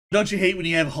Don't you hate when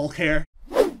you have Hulk hair?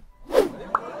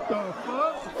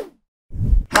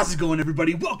 How's it going,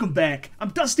 everybody? Welcome back.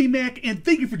 I'm Dusty Mac, and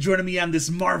thank you for joining me on this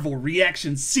Marvel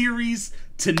reaction series.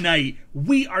 Tonight,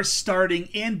 we are starting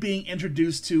and being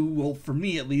introduced to, well, for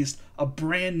me at least, a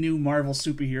brand new Marvel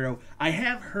superhero. I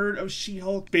have heard of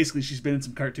She-Hulk. Basically, she's been in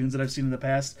some cartoons that I've seen in the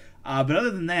past. But other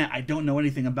than that, I don't know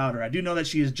anything about her. I do know that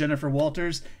she is Jennifer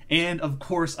Walters, and of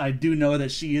course, I do know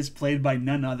that she is played by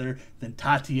none other than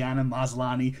Tatiana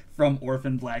Maslany from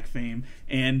Orphan Black fame.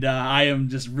 And I am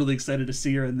just really excited to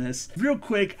see her in this. Real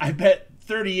quick, I bet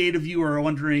 38 of you are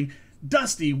wondering,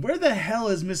 Dusty, where the hell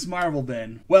has Miss Marvel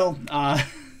been? Well,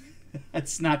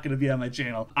 that's not going to be on my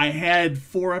channel. I had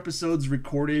 4 episodes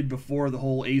recorded before the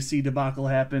whole AC debacle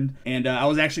happened, and I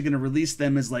was actually going to release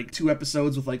them as like 2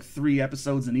 episodes with like 3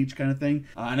 episodes in each kind of thing.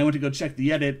 And I went to go check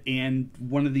the edit, and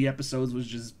one of the episodes was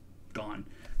just gone.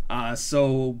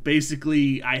 So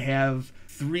basically, I have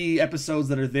 3 episodes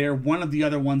that are there. One of the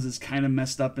other ones is kind of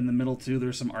messed up in the middle too.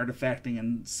 There's some artifacting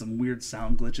and some weird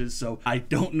sound glitches, so I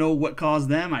don't know what caused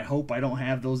them. I hope I don't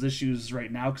have those issues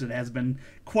right now, because it has been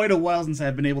quite a while since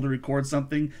I've been able to record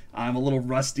something. I'm a little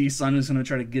rusty, so I'm just going to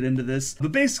try to get into this.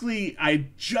 But basically, I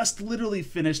just literally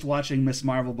finished watching Miss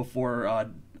Marvel before,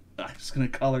 I'm just going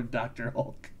to call her Dr.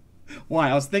 Hulk. Why?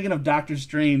 I was thinking of Doctor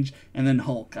Strange and then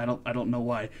Hulk. I don't know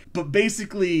why. But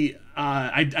basically,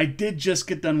 I did just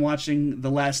get done watching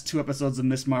the last 2 episodes of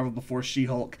Miss Marvel before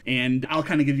She-Hulk, and I'll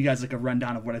kind of give you guys like a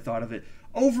rundown of what I thought of it.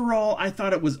 Overall, I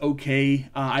thought it was okay.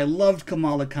 I loved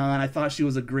Kamala Khan. I thought she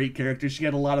was a great character. She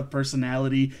had a lot of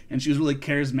personality, and she was really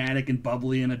charismatic and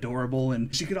bubbly and adorable,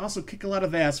 and she could also kick a lot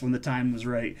of ass when the time was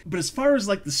right. But as far as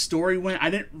like the story went, I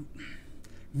didn't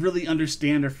really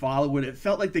understand or follow it. It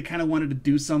felt like they kind of wanted to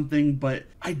do something, but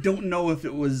I don't know if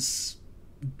it was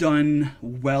done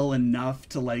well enough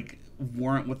to like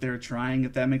warrant what they were trying,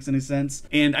 if that makes any sense.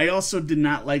 And I also did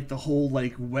not like the whole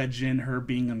like wedge in her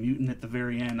being a mutant at the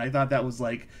very end. I thought that was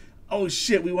like, oh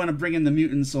shit, we want to bring in the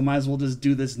mutants, so might as well just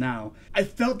do this now. I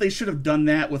felt they should have done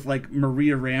that with like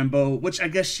Maria Rambeau, which I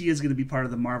guess she is going to be part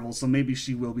of the Marvel, so maybe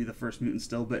she will be the first mutant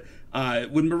still. But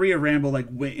when Maria Rambeau like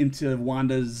went into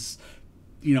Wanda's,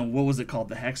 you know, what was it called,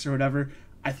 the Hex or whatever,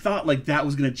 I thought like that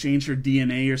was going to change her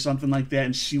DNA or something like that,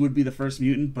 and she would be the first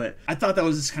mutant, but I thought that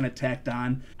was just kind of tacked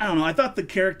on. I don't know, I thought the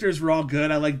characters were all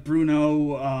good. I like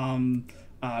Bruno,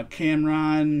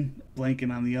 Cameron,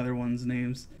 blanking on the other ones'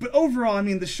 names. But overall, I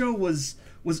mean, the show was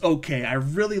okay. I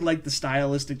really liked the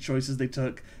stylistic choices they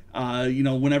took. You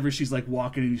know, whenever she's like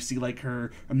walking and you see like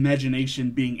her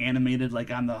imagination being animated like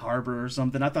on the harbor or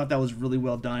something, I thought that was really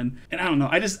well done. And I don't know,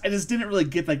 I just didn't really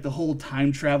get like the whole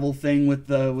time travel thing with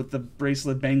the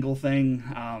bracelet bangle thing.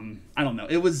 I don't know.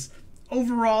 It was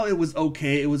overall, it was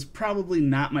okay. It was probably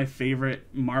not my favorite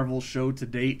Marvel show to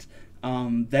date.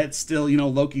 That's still, you know,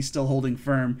 Loki's still holding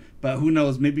firm, but who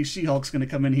knows, maybe She-Hulk's gonna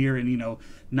come in here and, you know,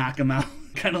 knock him out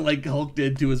kind of like Hulk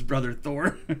did to his brother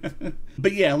Thor.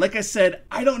 But yeah, like I said,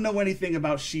 I don't know anything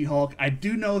about She-Hulk. I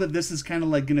do know that this is kind of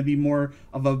like gonna be more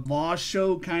of a law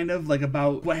show, kind of like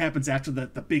about what happens after the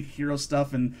big hero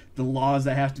stuff and the laws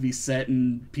that have to be set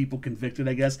and people convicted,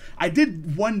 I guess. I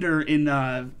did wonder in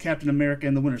Captain America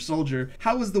and the Winter Soldier,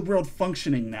 how is the world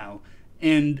functioning now?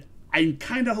 And I'm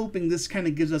kind of hoping this kind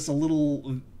of gives us a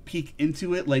little peek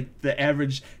into it, like the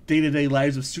average day-to-day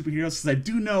lives of superheroes, because I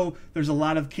do know there's a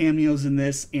lot of cameos in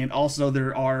this, and also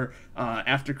there are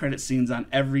after-credit scenes on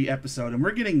every episode, and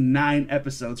we're getting 9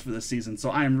 episodes for this season, so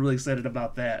I am really excited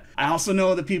about that. I also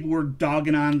know that people were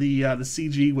dogging on the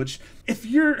CG, which if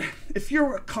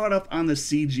you're caught up on the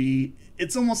CG,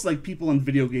 it's almost like people in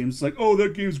video games, like, oh,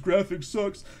 that game's graphics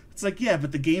sucks. It's like, yeah,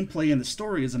 but the gameplay and the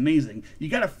story is amazing. You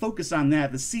got to focus on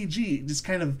that. The CG just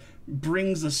kind of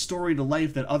brings a story to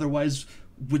life that otherwise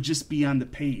would just be on the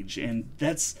page, and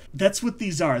that's what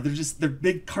these are. They're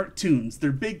big cartoons.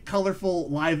 They're big, colorful,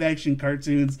 live-action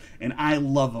cartoons, and I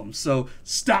love them. So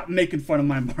stop making fun of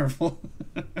my Marvel.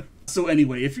 So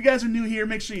anyway, if you guys are new here,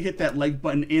 make sure you hit that like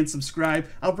button and subscribe.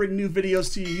 I'll bring new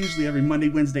videos to you usually every Monday,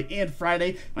 Wednesday, and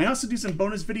Friday. I also do some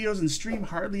bonus videos and stream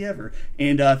hardly ever.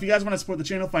 And if you guys want to support the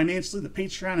channel financially, the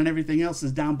Patreon and everything else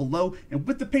is down below. And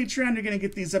with the Patreon, you're going to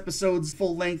get these episodes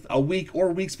full length a week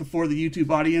or weeks before the YouTube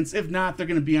audience. If not, they're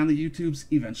going to be on the YouTubes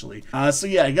eventually. So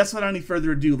yeah, I guess without any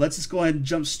further ado, let's just go ahead and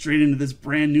jump straight into this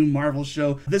brand new Marvel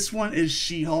show. This one is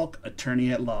She-Hulk,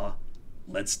 Attorney at Law.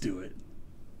 Let's do it.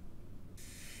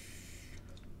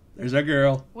 There's our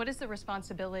girl. What is the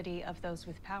responsibility of those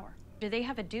with power? Do they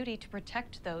have a duty to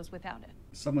protect those without it?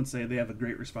 Someone say they have a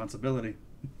great responsibility.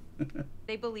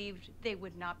 They believed they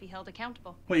would not be held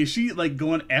accountable. Wait, is she like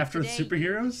going after Today,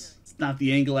 superheroes? It's not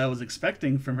the angle I was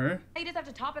expecting from her. You just have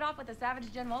to top it off with a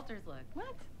Savage Jen Walters look.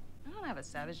 What? I don't have a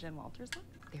savage Jen Walters look.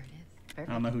 There it is. Perfect.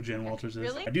 I don't know who Jen Walters is.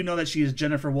 Really? I do know that she is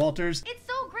Jennifer Walters. It's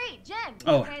so great, Jen.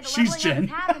 Oh, okay, the she's leveling Jen. up is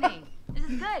happening. This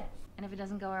is good. And if it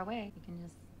doesn't go our way, we can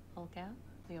just Hulk out.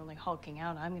 The only hulking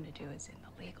out I'm gonna do is in the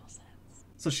legal sense.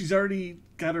 So she's already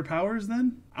got her powers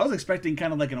then? I was expecting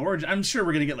kind of like an origin. I'm sure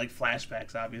we're gonna get like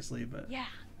flashbacks, obviously, but Yeah,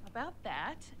 about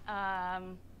that.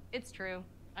 It's true.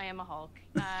 I am a Hulk.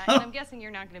 And I'm guessing you're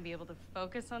not going to be able to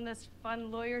focus on this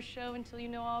fun lawyer show until you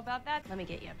know all about that. Let me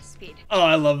get you up to speed. oh,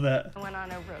 I love that. I went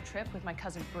on a road trip with my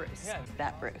cousin Bruce. Yeah.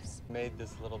 That Bruce. Made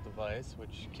this little device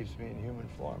which keeps me in human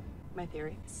form. My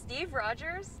theory. Steve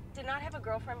Rogers did not have a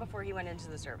girlfriend before he went into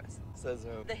the service. Says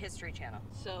who? The History Channel.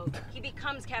 So he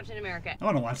becomes Captain America. I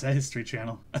want to watch that History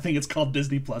Channel. I think it's called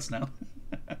Disney Plus now.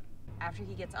 After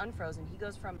he gets unfrozen, he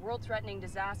goes from world-threatening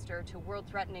disaster to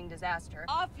world-threatening disaster.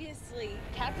 Obviously,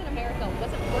 Captain America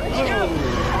wasn't worried.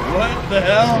 Oh, what the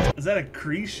hell? Is that a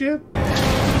Kree ship?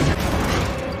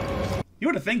 You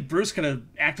would have think Bruce could have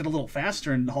acted a little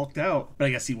faster and hulked out, but I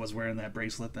guess he was wearing that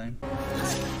bracelet thing.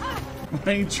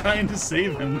 Why are you trying to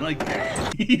save him? Like,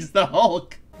 he's the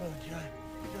Hulk.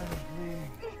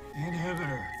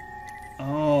 Inhibitor.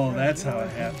 Oh, that's how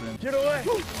it happened. Get away!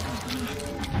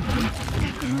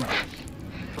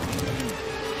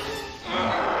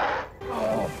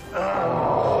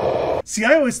 See,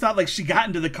 I always thought like she got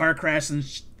into the car crash and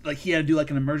like he had to do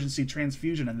like an emergency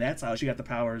transfusion and that's how she got the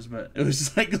powers, but it was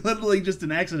just like literally just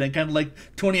an accident, kind of like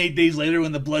 28 days later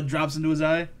when the blood drops into his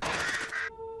eye.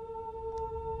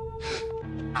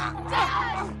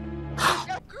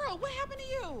 Girl, what happened to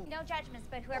you? No judgments,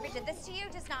 but whoever did this to you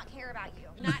does not care about you.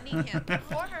 Not me, him,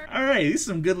 or her. All right, these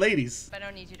are some good ladies. I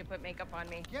don't need you to put makeup on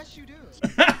me. Yes, you do.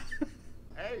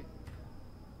 Hey,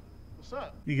 what's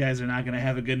up? You guys are not going to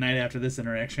have a good night after this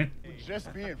interaction. We're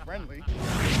just being friendly.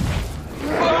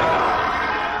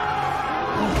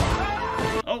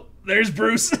 Oh, there's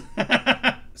Bruce.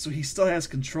 So he still has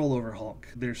control over Hulk.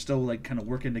 They're still like kind of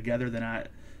working together. They're not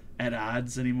at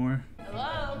odds anymore.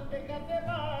 Hello?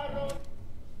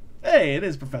 Hey, it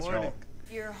is Professor Morning. Hulk.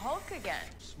 You're Hulk again.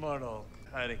 Smart Hulk.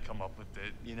 I didn't come up with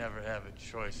it. You never have a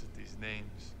choice with these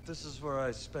names. This is where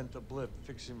I spent the blip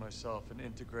fixing myself and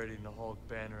integrating the Hulk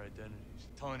banner identities.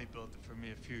 Tony built it for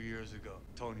me a few years ago.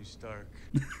 Tony Stark.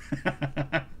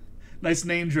 Nice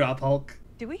name drop, Hulk.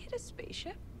 Did we hit a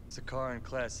spaceship? It's a car in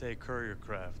Class A courier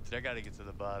craft. I gotta get to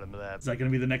the bottom of that. Is that going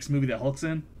to be the next movie that Hulk's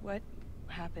in? What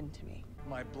happened to me?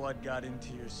 My blood got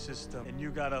into your system, and you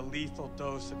got a lethal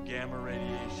dose of gamma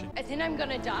radiation. As in I'm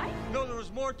gonna die? No, there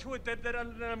was more to it that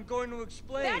I'm going to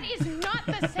explain. That is not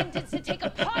the sentence to take a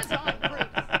pause on, Bruce.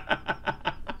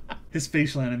 His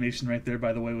facial animation right there,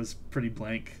 by the way, was pretty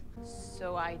blank.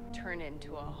 So I turn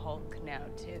into a Hulk now,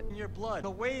 too. In your blood. The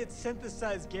way it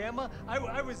synthesized gamma,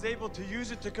 I was able to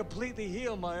use it to completely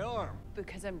heal my arm.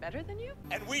 Because I'm better than you?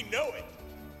 And we know it.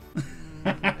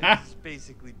 It's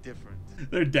basically different.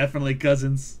 They're definitely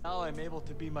cousins. Now I'm able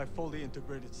to be my fully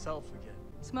integrated self again.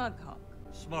 Smug Hulk.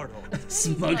 Smart Hulk.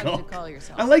 Smug Time to Hulk. call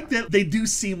yourself. I like that they do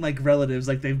seem like relatives,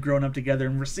 like they've grown up together,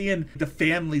 and we're seeing the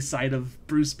family side of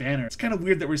Bruce Banner. It's kind of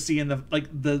weird that we're seeing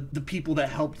the people that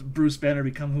helped Bruce Banner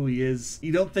become who he is.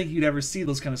 You don't think you'd ever see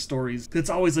those kind of stories. It's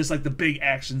always just like the big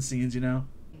action scenes, you know?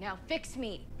 Now fix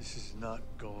me. This is not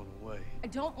going away. I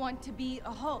don't want to be a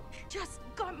Hulk. Just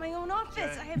got my own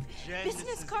office. I have Jen, business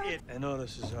this is cards. it. I know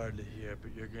this is hard to hear,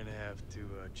 but you're gonna have to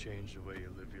change the way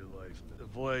you live your life.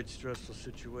 Avoid stressful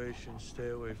situations. Stay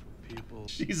away from people.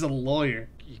 She's a lawyer.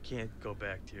 You can't go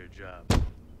back to your job.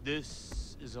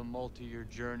 This is a multi-year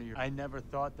journey. I never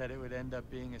thought that it would end up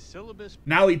being a syllabus.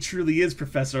 Now he truly is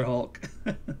Professor Hulk.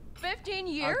 15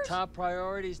 Our years? top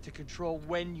priority is to control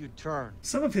when you turn.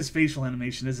 Some of his facial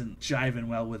animation isn't jiving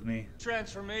well with me.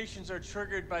 Transformations are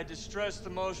triggered by distressed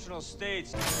emotional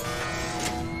states.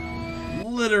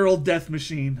 Literal death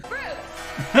machine.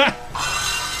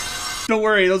 Don't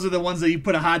worry, those are the ones that you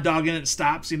put a hot dog in, it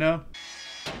stops, you know?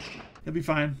 It'll be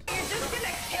fine. You're just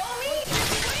gonna kill me?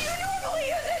 What do you normally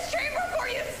use this chamber for,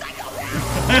 you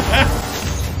psychopath?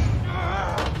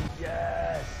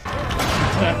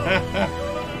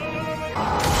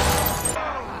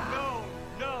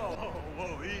 No.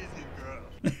 Whoa, easy,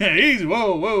 girl. Easy,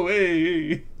 whoa, whoa,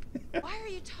 hey. Why are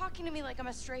you talking to me like I'm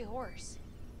a stray horse?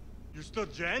 You're still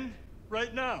Jen?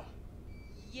 Right now.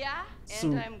 Yeah, and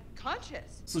So- I'm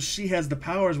conscious. So she has the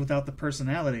powers without the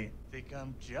personality. Think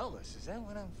I'm jealous. Is that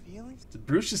what I'm feeling? Did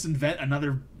Bruce just invent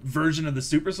another version of the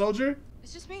super soldier?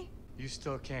 It's just me. You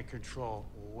still can't control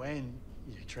when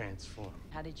you transform.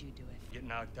 How did you do it? Get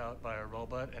knocked out by a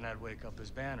robot and I'd wake up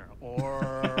as Banner.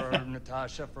 Or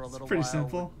Natasha for a little pretty while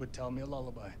simple. would tell me a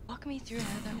lullaby. Walk me through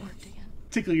how that worked again.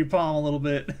 tickle your palm a little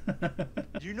bit.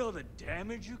 Do you know the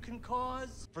damage you can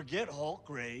cause? Forget Hulk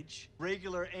rage.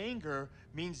 Regular anger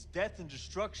means death and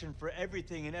destruction for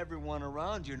everything and everyone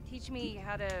around you. Teach me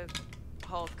how to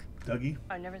Hulk. Dougie?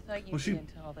 I never thought you'd be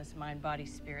into all this mind, body,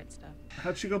 spirit stuff.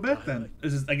 How'd she go back then?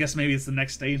 I guess maybe it's the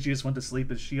next stage. She just went to sleep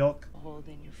as She-Hulk. Hold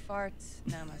in your farts.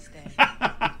 Namaste. It's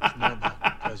not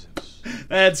about presence.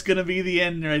 That's gonna be the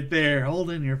end right there.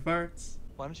 Hold in your farts.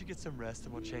 Why don't you get some rest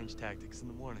and we'll change tactics in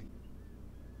the morning?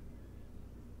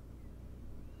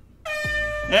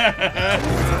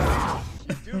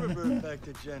 Do revert back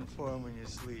to Gen 4 when you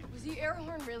sleep. Was the air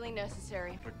horn really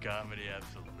necessary? For comedy,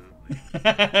 absolutely.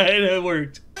 It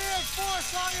worked.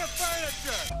 Reinforce all your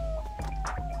furniture!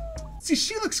 See,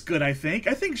 she looks good, I think.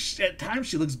 I think at times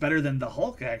she looks better than the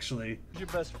Hulk, actually. Who's your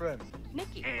best friend?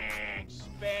 Nikki.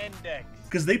 Spandex.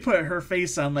 Because they put her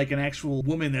face on like an actual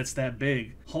woman that's that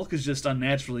big. Hulk is just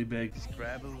unnaturally big. Just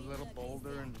grab a little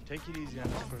boulder and take it easy on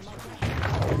this person.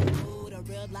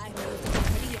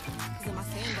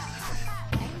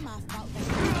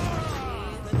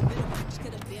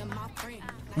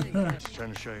 Just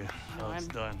trying to show you how it's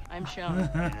done. I'm shown.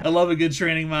 I love a good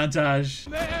training montage.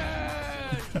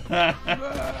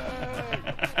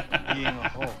 Being a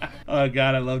Hulk. Oh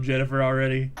god, I love Jennifer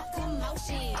already.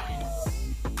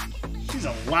 She's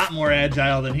a lot more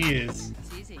agile than he is.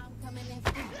 It's easy.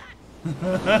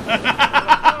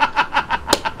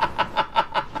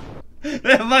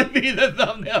 That might be the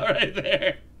thumbnail right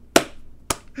there.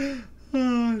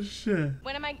 Oh shit.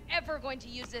 When am I ever going to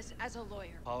use this as a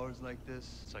lawyer? Powers like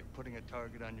this, it's like putting a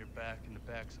target on your back and the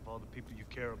backs of all the people you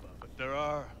care about. But there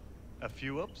are a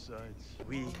few upsides.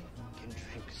 We can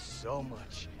drink so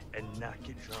much and not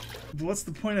get drunk. But what's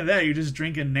the point of that? You're just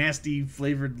drinking nasty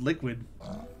flavored liquid.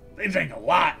 They drink a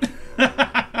lot.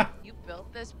 You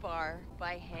built this bar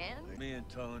by hand? Me and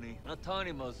Tony. Now,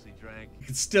 Tony mostly drank. You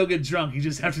can still get drunk. You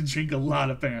just have to drink a lot,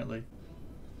 apparently. It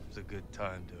was a good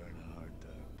time during a hard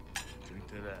time. Drink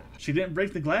to that. She didn't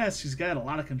break the glass. She's got a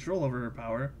lot of control over her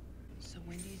power. So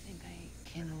when do you think I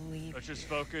can leave? Let's just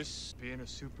focus. Being a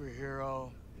superhero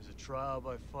is a trial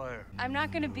by fire. I'm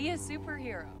not going to be a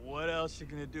superhero. What else you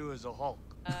gonna do as a Hulk?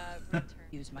 Return.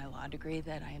 Use my law degree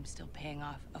that I am still paying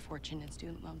off a fortune in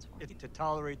student loans for. To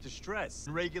tolerate the stress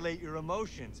and regulate your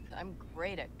emotions. I'm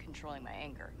great at controlling my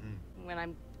anger. When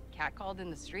I'm catcalled in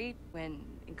the street, when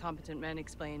incompetent men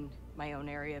explain my own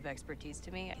area of expertise to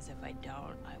me, as if I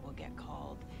don't, I will get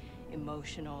called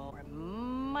emotional, or I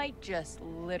might just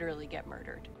literally get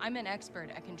murdered. I'm an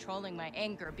expert at controlling my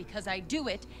anger because I do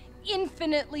it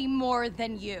infinitely more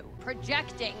than you,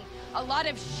 projecting a lot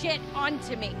of shit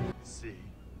onto me. See.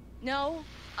 No,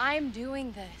 I'm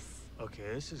doing this.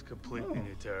 Okay, this is completely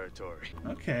new territory.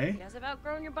 Okay. You guys have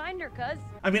outgrown your binder, cuz.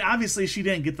 I mean, obviously she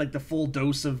didn't get like the full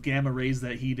dose of gamma rays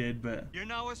that he did, but... You're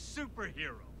now a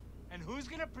superhero. And who's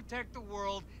gonna protect the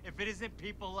world if it isn't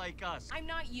people like us? I'm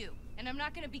not you, and I'm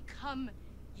not gonna become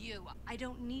you. I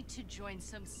don't need to join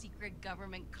some secret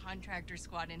government contractor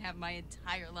squad and have my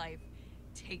entire life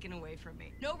taken away from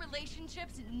me. No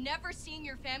relationships, never seeing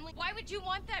your family. Why would you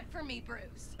want that for me,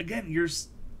 Bruce? Again, you're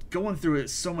going through it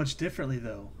so much differently,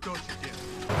 though. Don't you dare.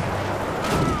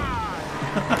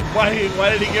 Why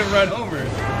did he get run over?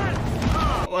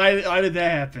 Why did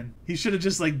that happen? He should have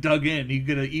just like dug in. He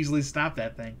could have easily stopped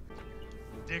that thing.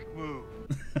 Dick move.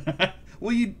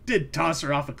 Well, you did toss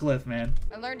her off a cliff, man.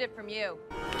 I learned it from you.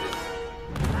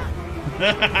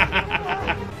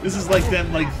 This is like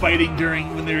them like fighting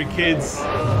during when they were kids.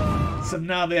 So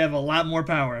now they have a lot more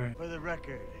power. For the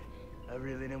record, I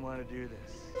really didn't want to do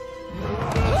this.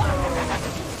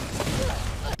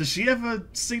 Does she have a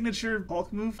signature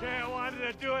Hulk move? Yeah, I wanted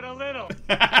to do it a little.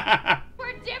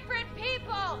 We're different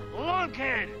people!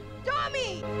 Lunkhead!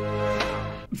 Tommy!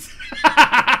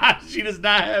 She does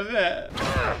not have that.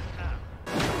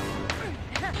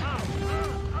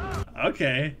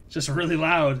 Okay, just really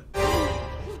loud.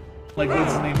 Like,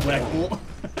 what's his name, Black Bolt?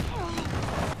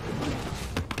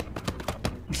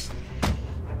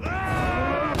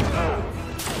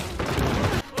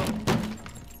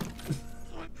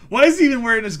 Why is he even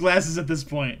wearing his glasses at this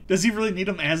point? Does he really need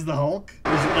them as the Hulk?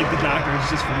 Or is it like the Doctor, it's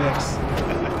just for looks?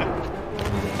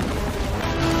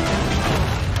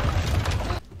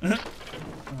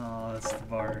 Oh, that's the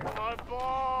bar. My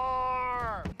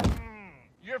bar!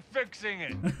 You're fixing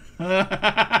it.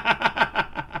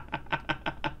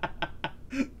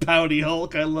 Pouty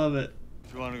Hulk, I love it.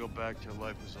 If you want to go back to your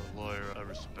life as a lawyer, I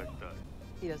respect that.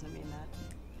 He doesn't mean that.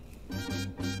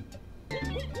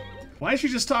 Why does she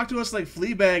just talk to us like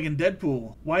Fleabag and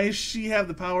Deadpool? Why does she have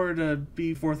the power to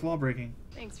be fourth wall breaking?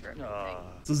 Thanks for everything.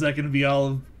 So is that going to be all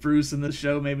of Bruce in this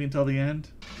show, maybe until the end?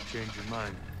 You change your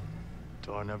mind.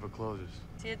 Door never closes.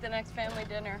 See you at the next family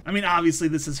dinner. I mean, obviously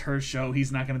this is her show.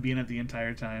 He's not going to be in it the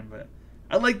entire time, but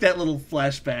I like that little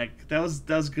flashback. That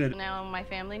was good. Now my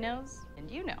family knows, and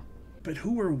you know. But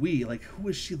who are we? Like, who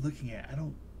is she looking at? I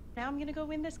don't... Now I'm gonna go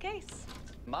win this case.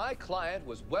 My client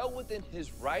was well within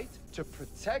his right to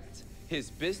protect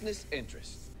his business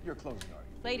interests. Your closing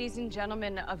argument. Ladies and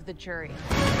gentlemen of the jury.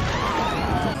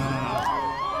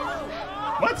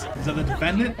 What? Is that the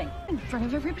defendant? In front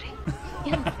of everybody?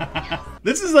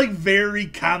 This is like very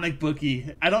comic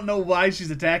booky. I don't know why she's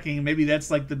attacking. Maybe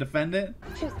that's like the defendant.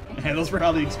 And those were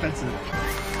probably expensive.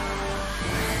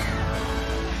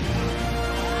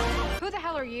 Who the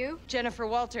hell are you? Jennifer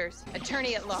Walters,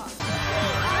 attorney at law.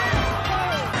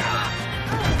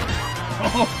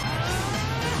 Oh.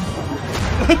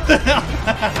 What the hell?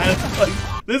 Like,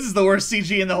 this is the worst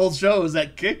CG in the whole show. Is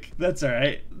that kick? That's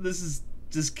alright. This is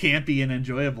just campy and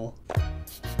enjoyable.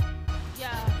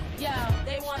 Yeah,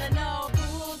 they wanna know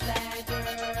who's that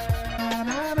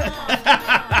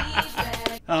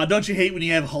girl. Don't you hate when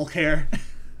you have Hulk hair?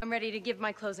 I'm ready to give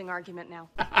my closing argument now.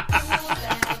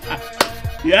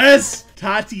 Yes!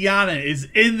 Tatiana is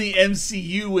in the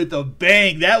MCU with a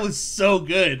bang. That was so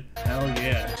good. Hell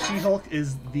yeah. She-Hulk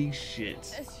is the shit.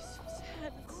 It's just so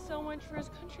sad. It's so much for his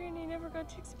country and he never got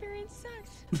to experience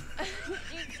sex. You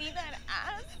see that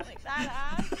ass? Like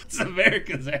that ass? It's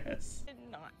America's ass. Did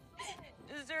not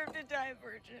deserve to die a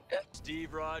virgin.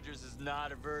 Steve Rogers is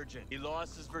not a virgin. He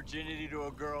lost his virginity to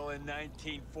a girl in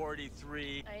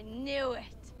 1943. I knew it.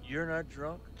 You're not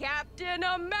drunk? Captain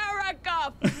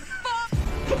America! Fuck!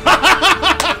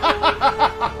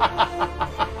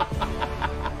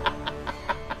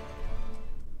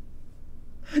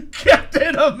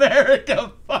 Captain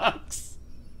America fucks.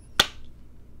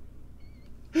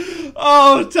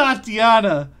 Oh,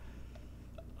 Tatiana.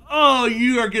 Oh,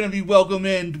 you are going to be welcomed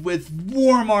in with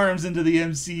warm arms into the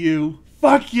MCU.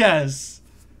 Fuck yes.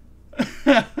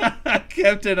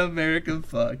 Captain America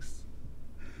fucks.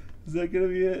 Is that going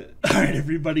to be it? Alright,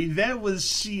 everybody. That was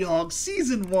She-Hulk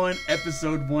Season 1,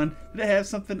 Episode 1. Did I have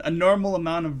something? A normal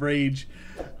amount of rage.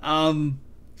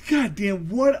 God damn,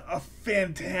 what a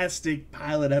fantastic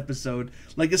pilot episode.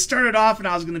 Like, it started off and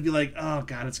I was going to be like, oh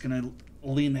god, it's going to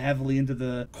lean heavily into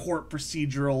the court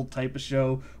procedural type of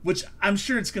show, which I'm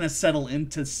sure it's going to settle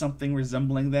into something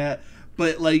resembling that.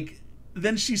 But, like,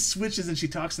 then she switches and she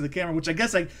talks to the camera, which I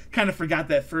guess I kind of forgot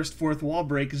that first fourth wall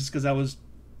break just because I was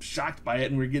shocked by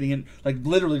it and we're getting in, like,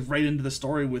 literally right into the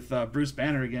story with Bruce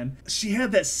Banner again. She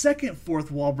had that second fourth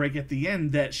wall break at the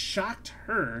end that shocked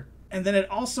her. And then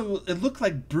it looked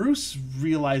like Bruce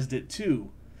realized it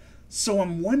too. So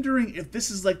I'm wondering if this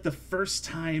is like the first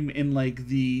time in like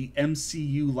the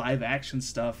MCU live action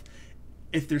stuff,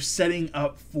 if they're setting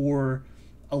up for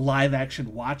a live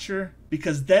action Watcher,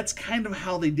 because that's kind of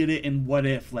how they did it in What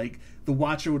If. Like, the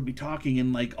Watcher would be talking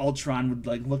and like Ultron would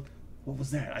like look, what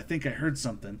was that? I think I heard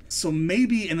something. So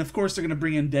maybe, and of course they're going to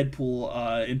bring in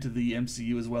Deadpool into the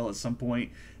MCU as well at some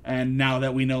point. And now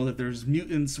that we know that there's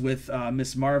mutants with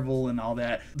Miss Marvel and all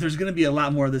that, there's going to be a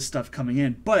lot more of this stuff coming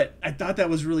in. But I thought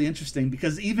that was really interesting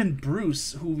because even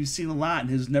Bruce, who we've seen a lot and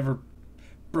who's never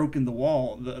broken the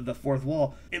wall, the fourth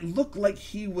wall, it looked like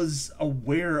he was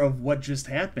aware of what just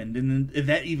happened. And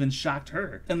that even shocked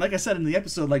her. And like I said in the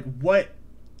episode, like, what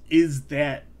is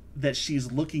that she's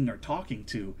looking or talking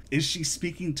to? Is she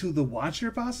speaking to the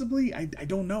Watcher possibly? I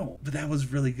don't know, but that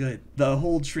was really good. The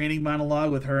whole training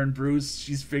monologue with her and Bruce,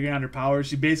 she's figuring out her powers.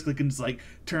 She basically can just like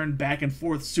turn back and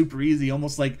forth super easy,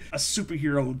 almost like a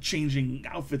superhero changing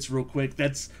outfits real quick.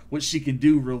 That's what she can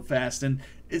do real fast. And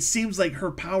it seems like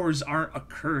her powers aren't a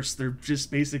curse. They're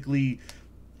just basically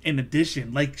in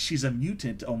addition, like she's a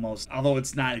mutant almost, although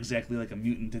it's not exactly like a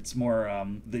mutant. It's more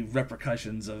the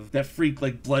repercussions of that freak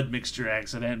like blood mixture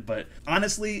accident. But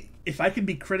honestly, if I can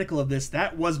be critical of this,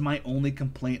 that was my only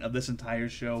complaint of this entire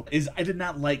show, is I did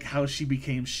not like how she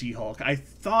became She-Hulk. I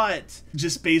thought,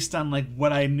 just based on like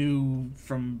what I knew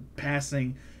from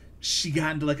passing, she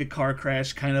got into like a car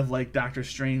crash, kind of like Doctor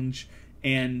Strange,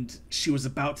 and she was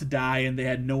about to die and they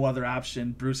had no other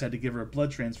option. Bruce had to give her a blood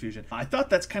transfusion. I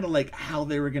thought that's kind of like how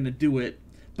they were going to do it,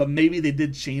 but maybe they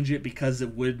did change it because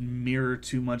it would mirror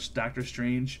too much Doctor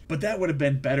Strange. But that would have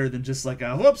been better than just like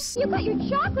a whoops. You got your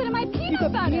chocolate and my peanut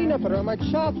butter. Peanut butter on my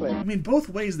chocolate. I mean, both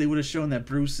ways they would have shown that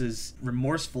Bruce is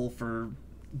remorseful for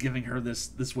giving her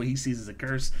this way he sees as a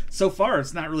curse. So far,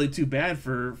 it's not really too bad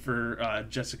for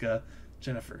Jessica.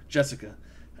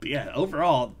 But yeah,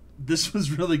 overall, this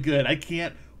was really good. I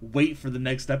can't wait for the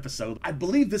next episode. I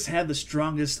believe this had the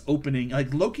strongest opening.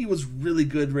 Like, Loki was really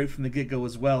good right from the get-go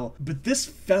as well. But this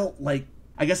felt like,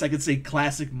 I guess I could say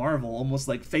classic Marvel, almost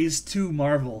like Phase 2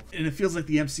 Marvel. And it feels like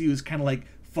the MCU is kind of like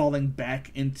falling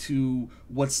back into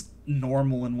what's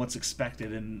normal and what's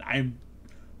expected, and I'm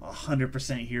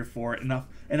 100% here for it. Enough,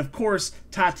 and of course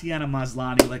Tatiana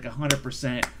Maslany, like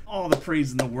 100%, all the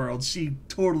praise in the world. She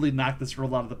totally knocked this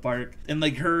role out of the park, and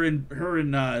like her and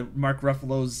Mark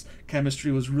Ruffalo's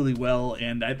chemistry was really well.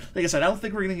 And like I said, I don't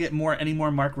think we're gonna get any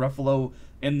more Mark Ruffalo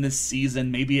in this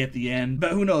season. Maybe at the end,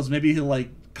 but who knows? Maybe he'll like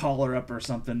call her up or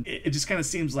something. It just kind of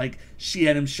seems like she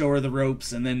had him show her the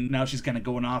ropes, and then now she's kind of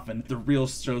going off and the real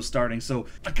show's starting. So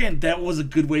again, that was a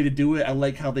good way to do it. I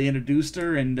like how they introduced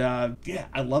her, and yeah,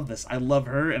 I love this. I love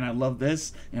her, and I love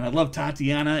this, and I love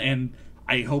Tatiana, and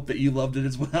I hope that you loved it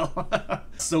as well.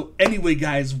 So anyway,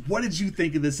 guys, what did you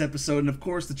think of this episode? And of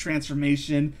course, the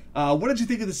transformation. What did you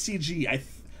think of the CG?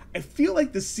 I feel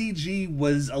like the CG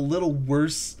was a little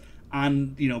worse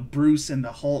on, you know, Bruce and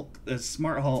the Hulk, the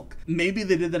Smart Hulk. Maybe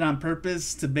they did that on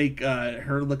purpose to make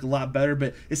her look a lot better,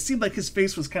 but it seemed like his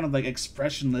face was kind of like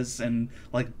expressionless and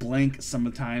like blank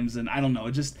sometimes, and I don't know,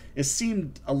 it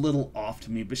seemed a little off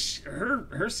to me. But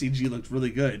her CG looked really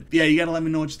good. Yeah, you gotta let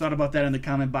me know what you thought about that in the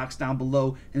comment box down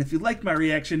below, and if you liked my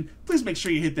reaction, please make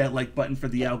sure you hit that like button for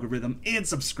the algorithm and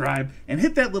subscribe, and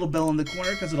hit that little bell in the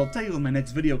corner because it'll tell you when my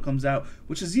next video comes out,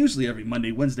 which is usually every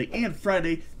Monday, Wednesday, and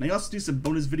Friday. And I also do some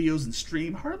bonus videos and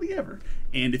stream hardly ever.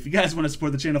 And if you guys want to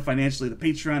support the channel financially, the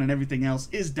Patreon and everything else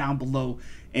is down below.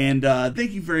 And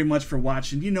thank you very much for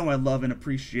watching. You know I love and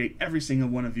appreciate every single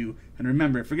one of you. And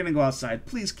remember, if you're going to go outside,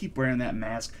 please keep wearing that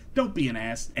mask. Don't be an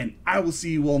ass. And I will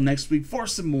see you all next week for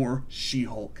some more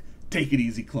She-Hulk. Take it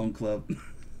easy, Clone Club.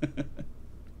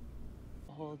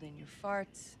 Hold in your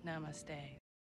farts. Namaste.